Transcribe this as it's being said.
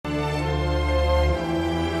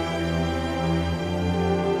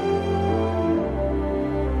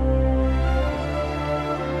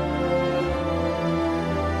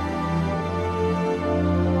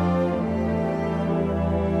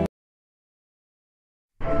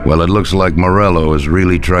Well, it looks like Morello is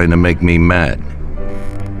really trying to make me mad.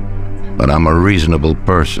 But I'm a reasonable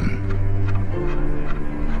person.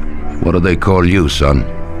 What do they call you, son?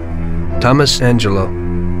 Thomas Angelo.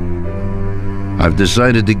 I've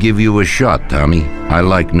decided to give you a shot, Tommy. I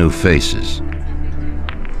like new faces.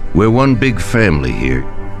 We're one big family here.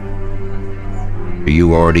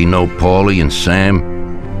 You already know Paulie and Sam.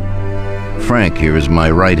 Frank here is my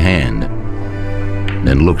right hand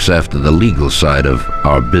and looks after the legal side of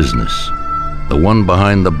our business. The one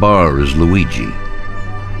behind the bar is Luigi.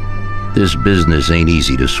 This business ain't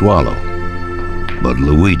easy to swallow, but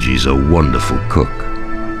Luigi's a wonderful cook.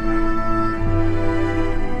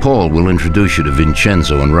 Paul will introduce you to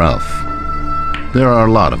Vincenzo and Ralph. There are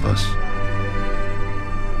a lot of us,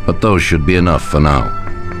 but those should be enough for now.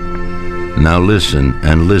 Now listen,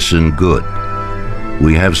 and listen good.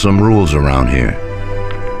 We have some rules around here.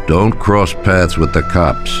 Don't cross paths with the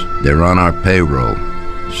cops. They're on our payroll,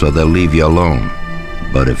 so they'll leave you alone.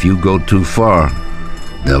 But if you go too far,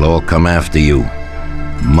 they'll all come after you.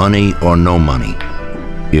 Money or no money.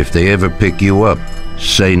 If they ever pick you up,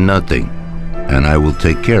 say nothing, and I will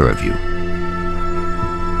take care of you.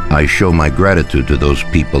 I show my gratitude to those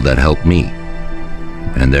people that helped me,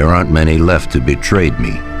 and there aren't many left who betrayed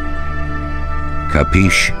me.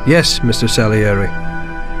 Capiche? Yes, Mr. Salieri.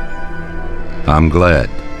 I'm glad.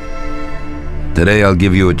 Today I'll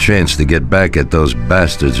give you a chance to get back at those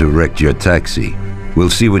bastards who wrecked your taxi. We'll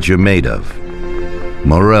see what you're made of.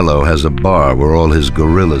 Morello has a bar where all his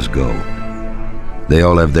gorillas go. They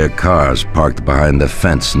all have their cars parked behind the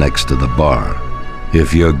fence next to the bar.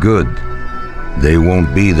 If you're good, they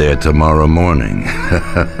won't be there tomorrow morning.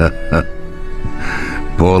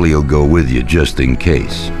 Paulie will go with you just in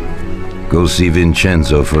case. Go see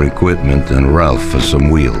Vincenzo for equipment and Ralph for some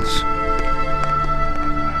wheels.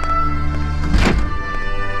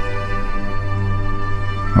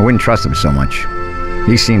 I wouldn't trust him so much.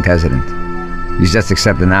 He seemed hesitant. He's just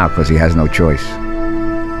accepting now because he has no choice.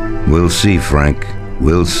 We'll see, Frank.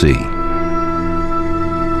 We'll see.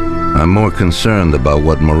 I'm more concerned about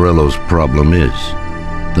what Morello's problem is.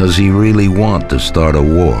 Does he really want to start a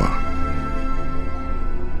war?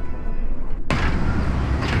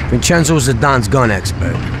 Vincenzo is the Don's gun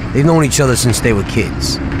expert. They've known each other since they were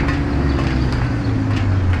kids.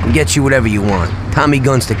 Can get you whatever you want. Tommy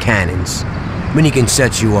guns to cannons. When he can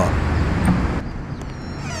set you up.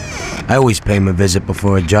 I always pay him a visit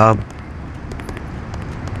before a job.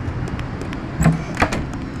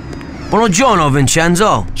 Buongiorno,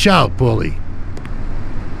 Vincenzo. Ciao, Paulie.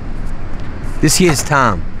 This here's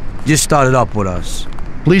Tom. Just started up with us.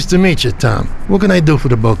 Pleased to meet you, Tom. What can I do for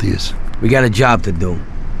the both of you? We got a job to do.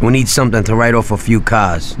 We need something to write off a few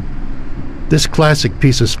cars. This classic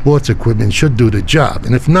piece of sports equipment should do the job,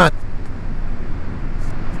 and if not,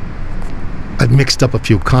 I've mixed up a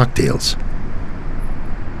few cocktails.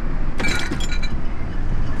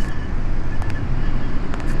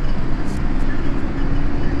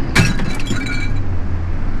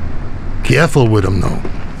 Careful with them, though.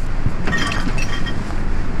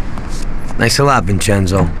 Thanks a lot,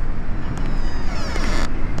 Vincenzo.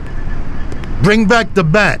 Bring back the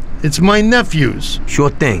bat. It's my nephew's.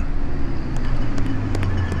 Sure thing.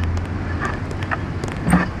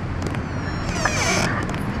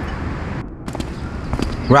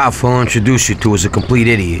 Ralph will introduce you to is a complete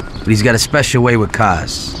idiot, but he's got a special way with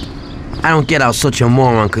cars. I don't get how such a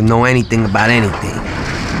moron could know anything about anything.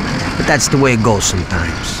 But that's the way it goes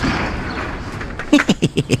sometimes.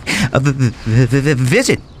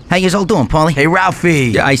 Visit. How you all doing, Paulie? Hey,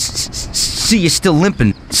 Ralphie. I see you're still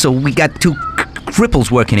limping, so we got two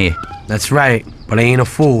cripples working here. That's right, but I ain't a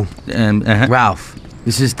fool. Ralph,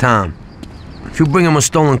 this is Tom. If you bring him a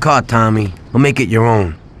stolen car, Tommy, I'll make it your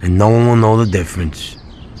own, and no one will know the difference.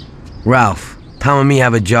 Ralph, Tom and me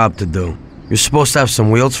have a job to do. You're supposed to have some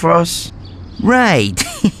wheels for us? Right.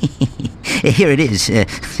 Here it is. It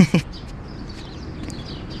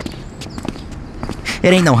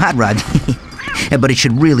ain't no hot rod, but it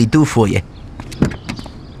should really do for you.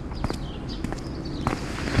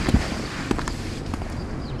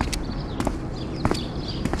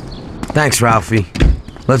 Thanks, Ralphie.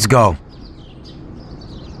 Let's go.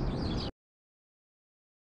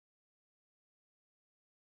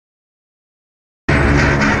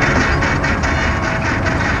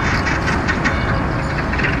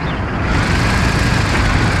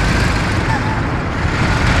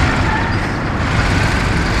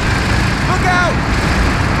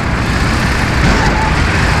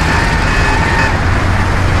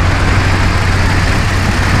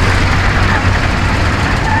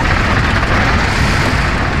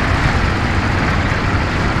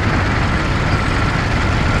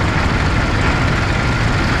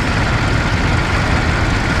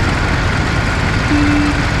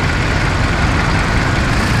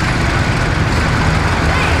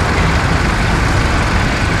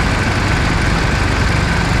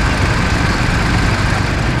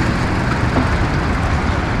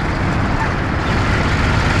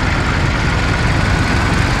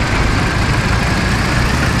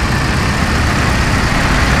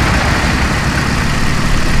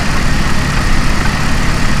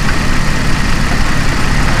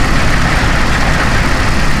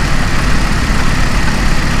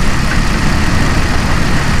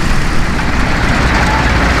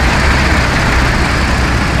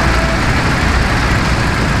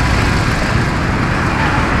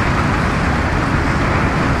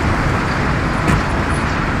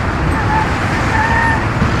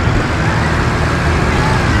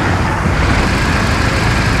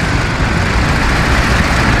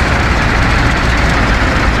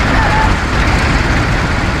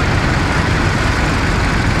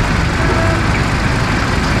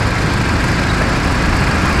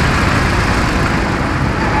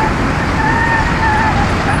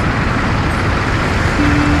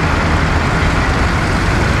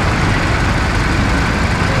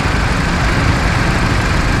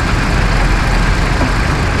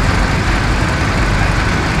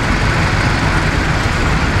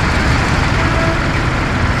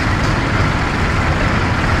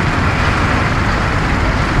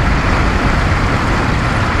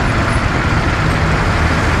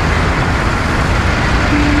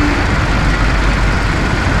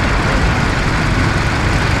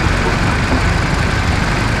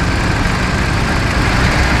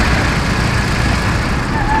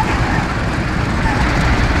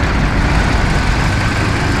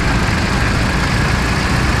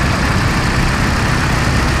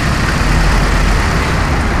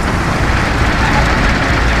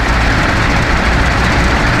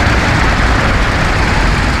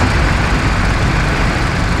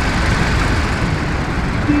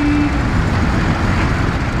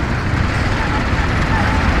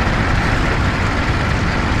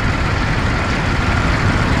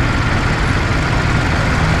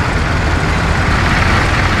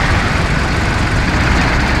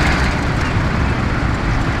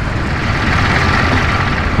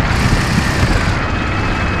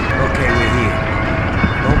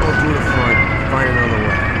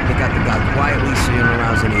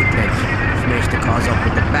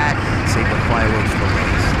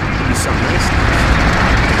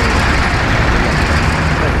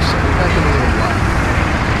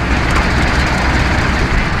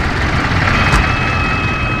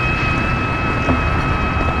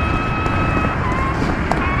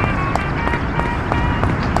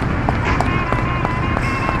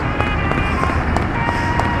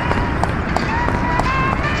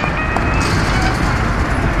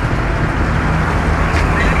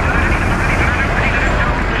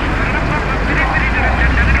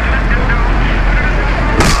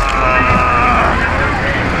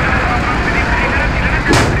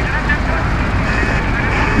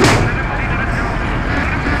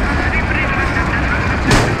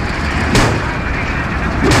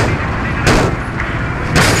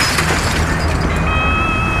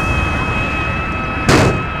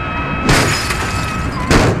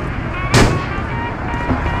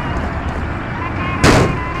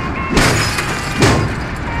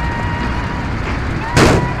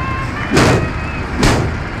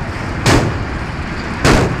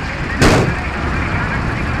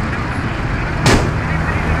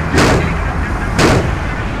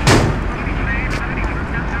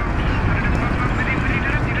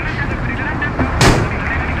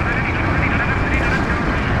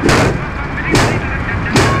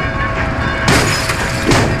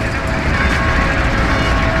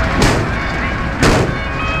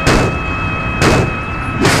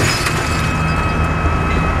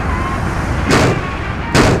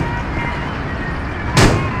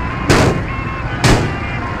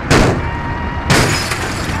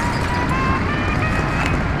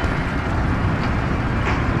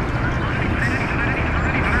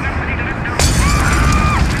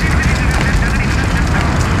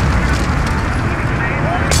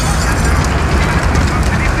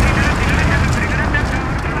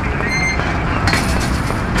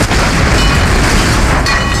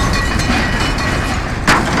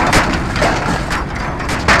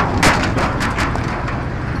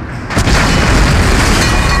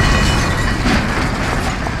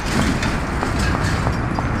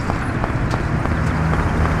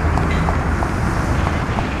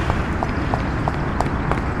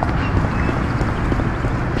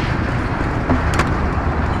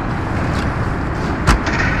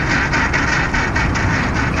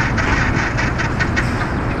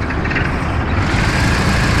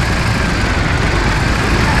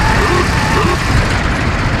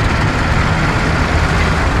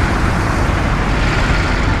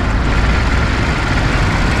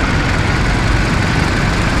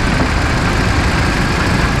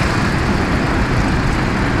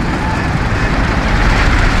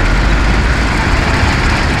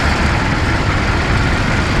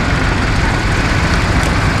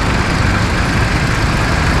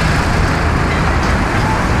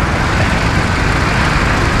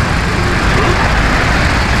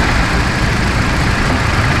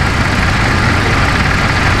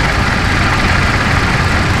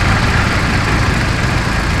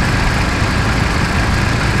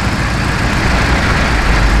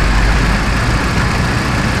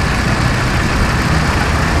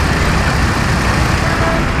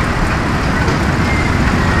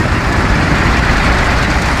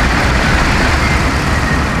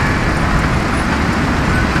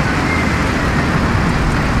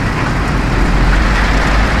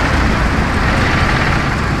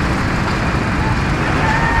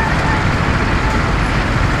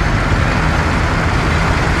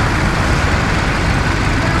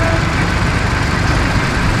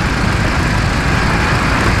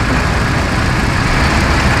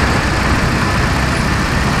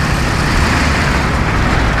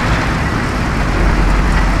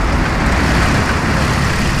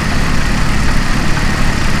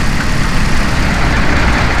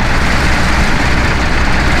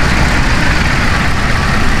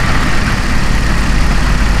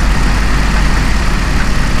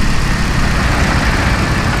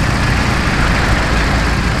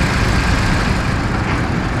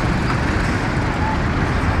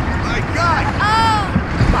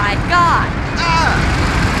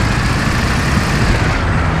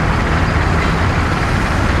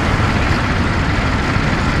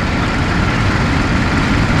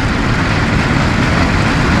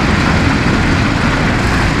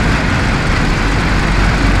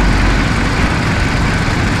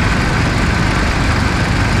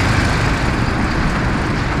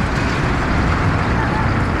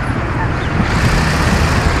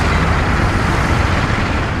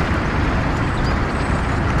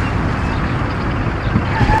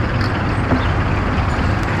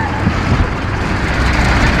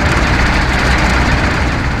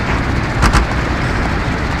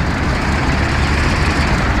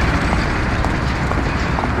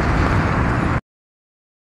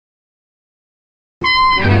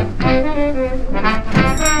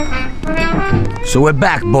 So we're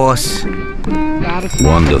back, boss.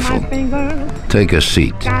 Wonderful. Take a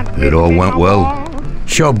seat. It all went well?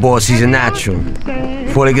 Sure, boss, he's a natural.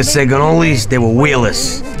 Before they could say cannolis, they were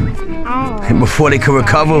wheelers. And before they could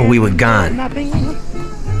recover, we were gone.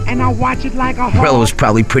 Morello was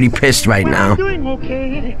probably pretty pissed right now.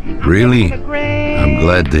 Really? I'm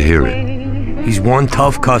glad to hear it. He's one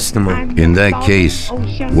tough customer. In that case,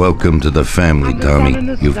 welcome to the family, Tommy.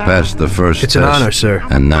 You've passed the first It's test. an honor, sir.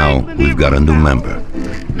 And now we've got a new member.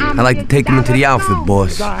 I like to take him into the outfit,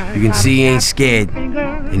 boss. You can see he ain't scared,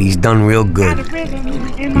 and he's done real good.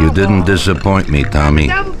 You didn't disappoint me, Tommy.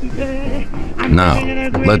 Now,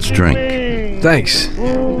 let's drink. Thanks.